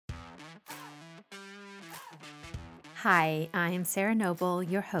Hi, I'm Sarah Noble,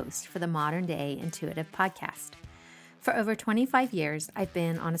 your host for the Modern Day Intuitive Podcast. For over 25 years, I've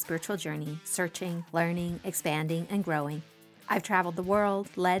been on a spiritual journey, searching, learning, expanding, and growing. I've traveled the world,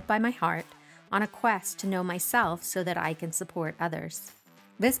 led by my heart, on a quest to know myself so that I can support others.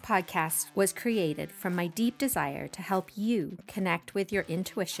 This podcast was created from my deep desire to help you connect with your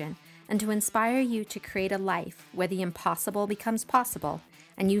intuition and to inspire you to create a life where the impossible becomes possible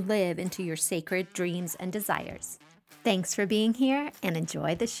and you live into your sacred dreams and desires. Thanks for being here and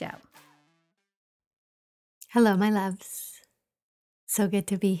enjoy the show. Hello, my loves. So good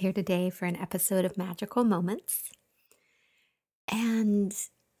to be here today for an episode of Magical Moments. And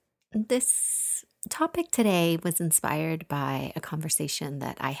this topic today was inspired by a conversation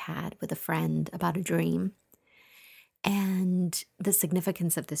that I had with a friend about a dream. And the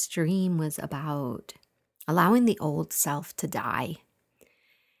significance of this dream was about allowing the old self to die.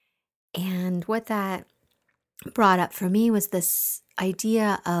 And what that brought up for me was this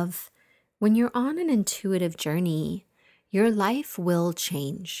idea of when you're on an intuitive journey, your life will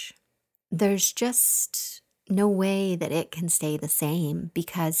change. There's just no way that it can stay the same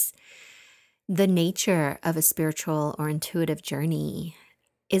because the nature of a spiritual or intuitive journey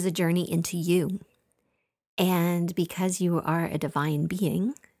is a journey into you. And because you are a divine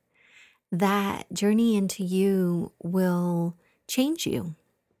being, that journey into you will change you.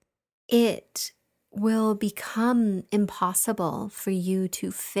 It will become impossible for you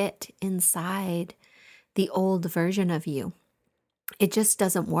to fit inside the old version of you. It just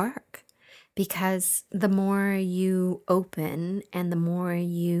doesn't work because the more you open and the more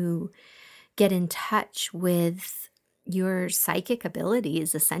you get in touch with your psychic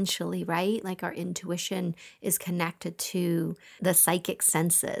abilities, essentially, right? Like our intuition is connected to the psychic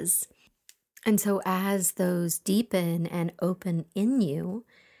senses. And so as those deepen and open in you,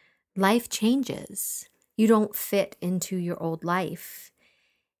 life changes. You don't fit into your old life.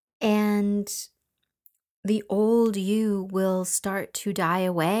 And the old you will start to die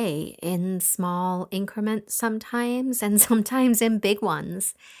away in small increments sometimes, and sometimes in big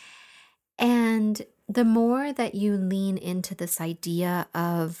ones. And the more that you lean into this idea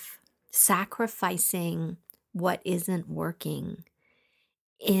of sacrificing what isn't working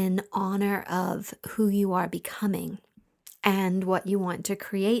in honor of who you are becoming and what you want to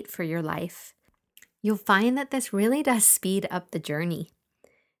create for your life, you'll find that this really does speed up the journey.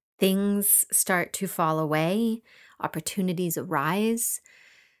 Things start to fall away, opportunities arise,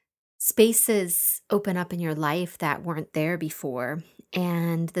 spaces open up in your life that weren't there before,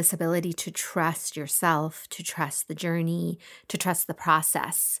 and this ability to trust yourself, to trust the journey, to trust the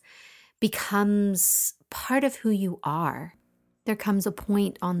process becomes part of who you are. There comes a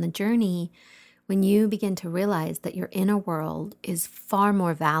point on the journey when you begin to realize that your inner world is far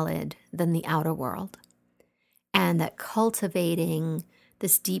more valid than the outer world, and that cultivating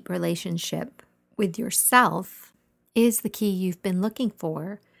this deep relationship with yourself is the key you've been looking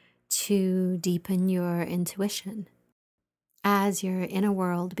for to deepen your intuition. As your inner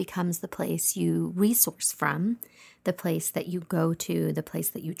world becomes the place you resource from, the place that you go to, the place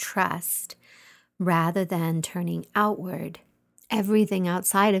that you trust, rather than turning outward, everything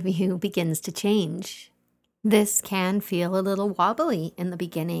outside of you begins to change. This can feel a little wobbly in the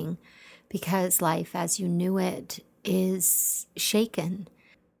beginning because life as you knew it is shaken,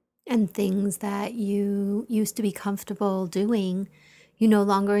 and things that you used to be comfortable doing, you no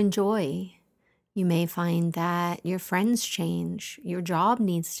longer enjoy. You may find that your friends change, your job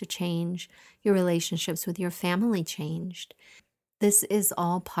needs to change, your relationships with your family changed. This is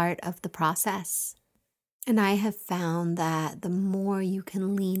all part of the process. And I have found that the more you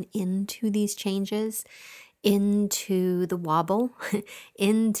can lean into these changes, into the wobble,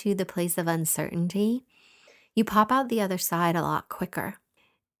 into the place of uncertainty, you pop out the other side a lot quicker.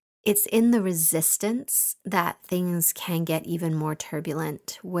 It's in the resistance that things can get even more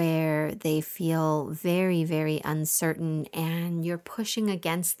turbulent, where they feel very, very uncertain and you're pushing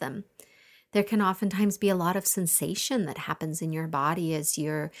against them. There can oftentimes be a lot of sensation that happens in your body as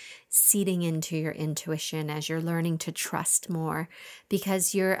you're seeding into your intuition, as you're learning to trust more,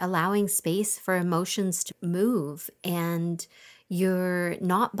 because you're allowing space for emotions to move and you're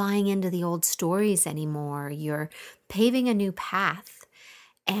not buying into the old stories anymore. You're paving a new path.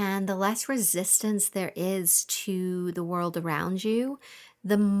 And the less resistance there is to the world around you,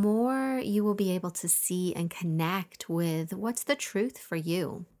 the more you will be able to see and connect with what's the truth for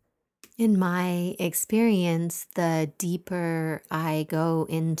you. In my experience, the deeper I go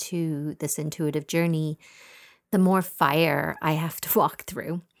into this intuitive journey, the more fire I have to walk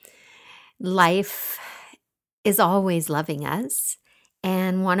through. Life is always loving us,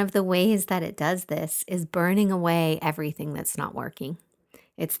 And one of the ways that it does this is burning away everything that's not working.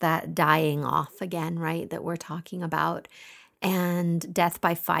 It's that dying off again, right, that we're talking about. And death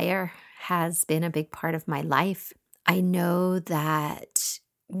by fire has been a big part of my life. I know that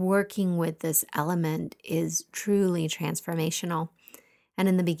working with this element is truly transformational. And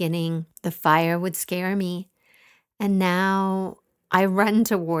in the beginning, the fire would scare me. And now I run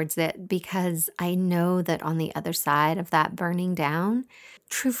towards it because I know that on the other side of that burning down,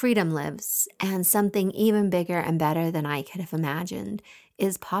 true freedom lives, and something even bigger and better than I could have imagined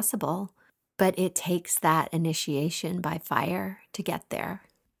is possible. But it takes that initiation by fire to get there.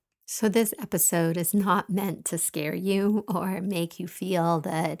 So this episode is not meant to scare you or make you feel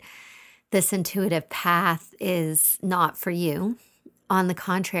that this intuitive path is not for you. On the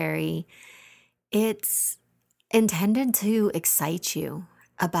contrary, it's intended to excite you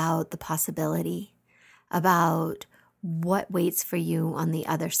about the possibility, about what waits for you on the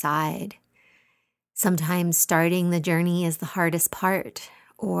other side. Sometimes starting the journey is the hardest part,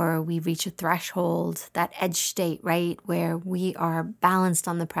 or we reach a threshold, that edge state, right, where we are balanced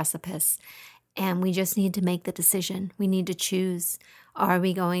on the precipice and we just need to make the decision. We need to choose. Are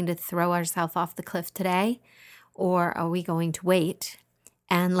we going to throw ourselves off the cliff today, or are we going to wait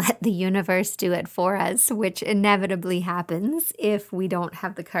and let the universe do it for us, which inevitably happens if we don't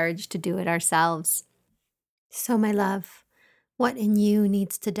have the courage to do it ourselves? So, my love, what in you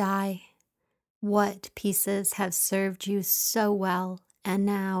needs to die? What pieces have served you so well, and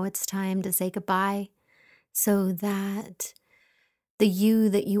now it's time to say goodbye so that the you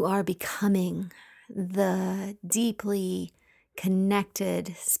that you are becoming, the deeply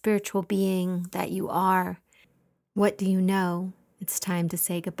connected spiritual being that you are, what do you know it's time to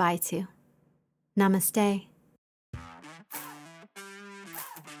say goodbye to? Namaste.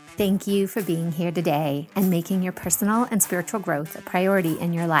 Thank you for being here today and making your personal and spiritual growth a priority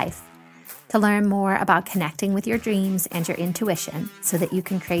in your life. To learn more about connecting with your dreams and your intuition so that you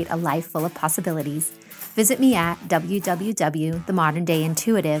can create a life full of possibilities, visit me at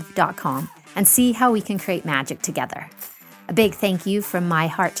www.themodernDayIntuitive.com and see how we can create magic together. A big thank you from my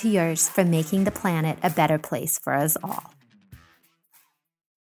heart to yours for making the planet a better place for us all.